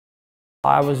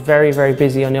I was very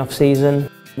busy on the off-season.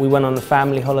 We went on a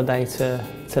family holiday to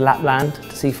Lapland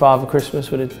to see Father Christmas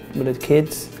with the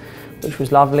kids, which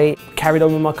was lovely. Carried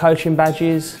on with my coaching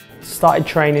badges. Started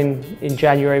training in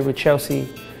January with Chelsea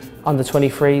under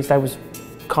 23s. They was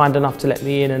kind enough to let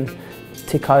me in and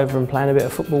tick over and playing a bit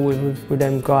of football with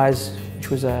them guys, which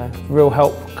was a real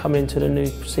help coming into the new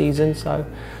season. So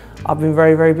I've been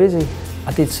very busy.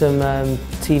 I did some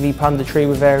TV punditry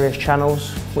with various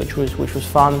channels, which was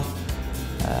fun.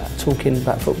 Talking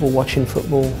about football, watching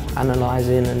football,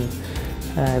 analysing,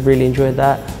 and really enjoyed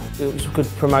that. It was a good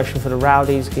promotion for the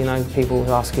Rowdies. You know, people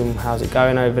were asking how's it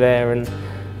going over there, and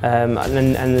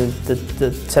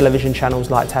the television channels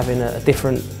liked having a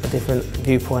different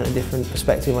viewpoint, a different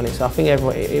perspective on it. So I think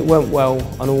it went well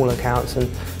on all accounts, and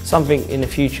something in the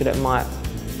future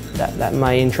that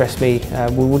may interest me.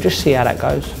 We'll just see how that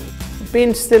goes.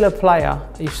 Being still a player,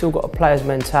 you've still got a player's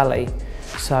mentality.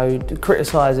 So the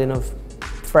criticising of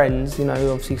friends, you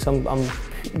know, obviously I'm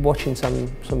watching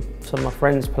some of my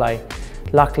friends play.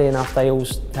 Luckily enough, they all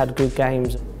had good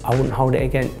games. I wouldn't hold it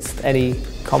against any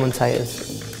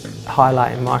commentators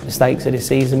highlighting my mistakes of this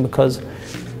season, because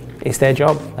it's their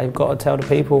job. They've got to tell the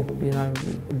people, you know,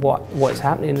 what's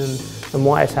happening and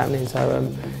why it's happening.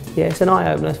 So yeah, it's an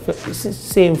eye-opener. It's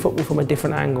seeing football from a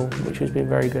different angle, which has been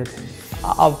very good.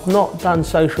 I've not done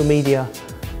social media.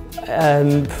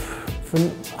 I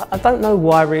don't know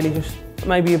why, really. Just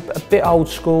maybe a bit old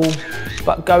school,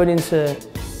 but going into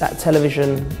that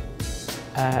television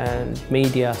and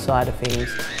media side of things,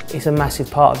 it's a massive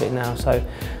part of it now. So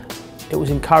it was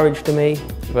encouraged to me,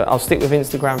 but I'll stick with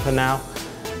Instagram for now,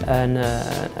 and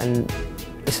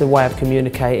it's a way of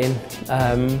communicating.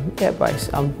 Yeah,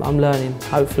 but I'm learning.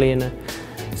 Hopefully in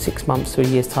 6 months to a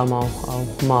year's time, I'll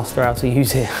master how to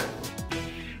use it.